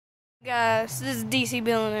Guys, this is DC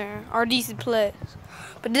Billionaire, or DC Plays.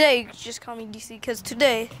 But today, just call me DC, because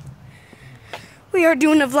today, we are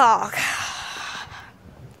doing a vlog.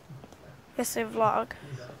 Yes, a vlog.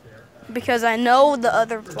 Because I know the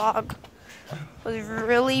other vlog was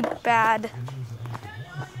really bad.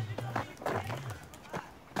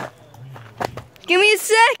 Give me a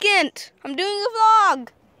second! I'm doing a vlog!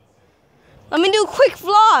 Let me do a quick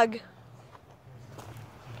vlog!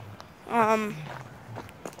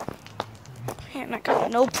 Man, I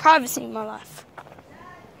got no privacy in my life.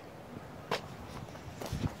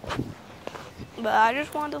 But I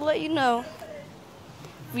just wanted to let you know,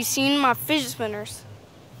 if you've seen my fidget spinners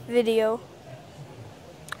video,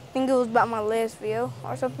 I think it was about my last video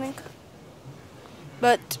or something.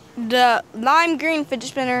 But the lime green fidget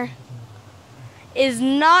spinner is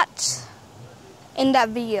not in that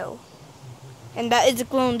video. And that is a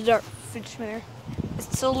glow in the dark fidget spinner.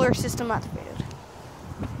 It's solar system activated.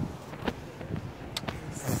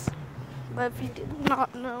 But if you did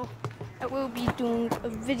not know, I will be doing a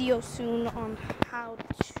video soon on how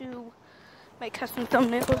to make custom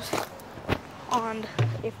thumbnails on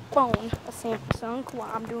a phone, a Samsung, what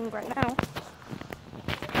I'm doing right now.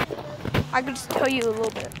 I could just tell you a little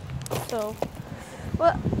bit. So,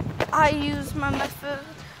 well, I use my method.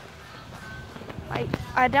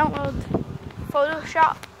 I download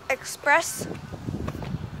Photoshop Express,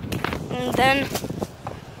 and then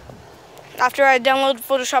after I download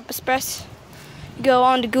Photoshop Express, you go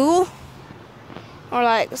on to Google, or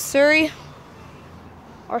like Siri,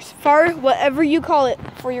 or Safari, whatever you call it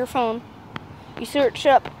for your phone. You search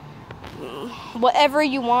up whatever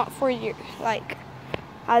you want for your, like,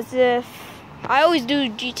 as if, I always do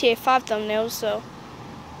GTA 5 thumbnails, so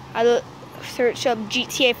I search up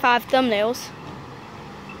GTA 5 thumbnails.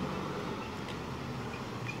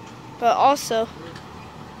 But also,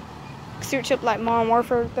 search up like Modern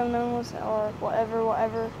Warfare thumbnails or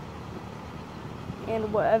whatever,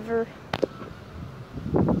 and whatever.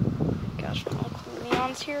 Gosh,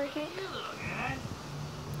 neon's here.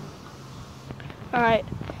 Alright,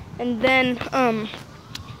 and then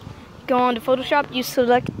go on to Photoshop. You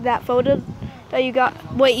select that photo that you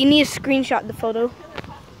got. Wait, you need to screenshot the photo.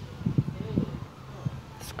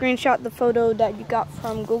 Screenshot the photo that you got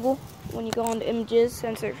from Google when you go on to images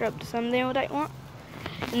and search up the thumbnail that you want.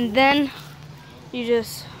 And then you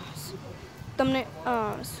just thumbnail,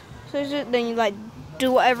 search it, then you like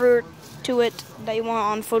do whatever to it that you want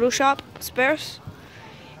on Photoshop Express.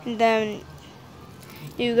 And then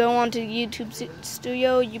you go on to YouTube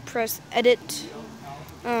Studio, you press edit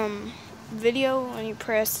video, and you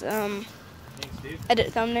press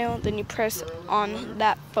edit thumbnail, then you press on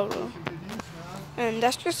that photo. And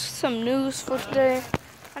that's just some news for today.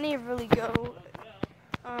 I need to really go.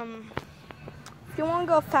 If you want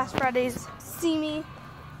to go Fast Fridays, see me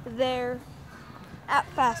there at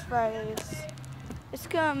Fast Fridays. It's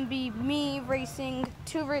gonna be me racing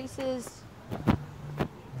 2 races.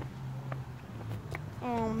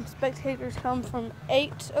 Spectators come from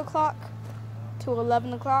 8 o'clock to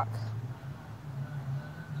 11 o'clock.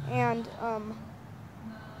 And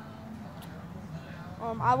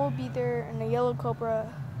I will be there in the yellow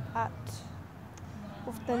Cobra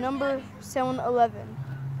with the number 711.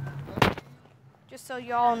 Just so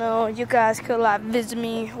y'all know, you guys could like visit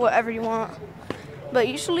me whatever you want. But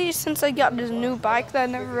usually, since I got this new bike that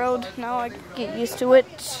I never rode, now I get used to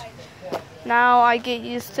it. Now I get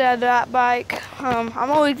used to that bike. I'm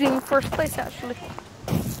always in first place actually.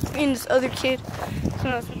 And this other kid,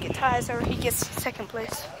 sometimes we get ties or he gets second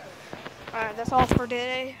place. Alright, that's all for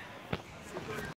today.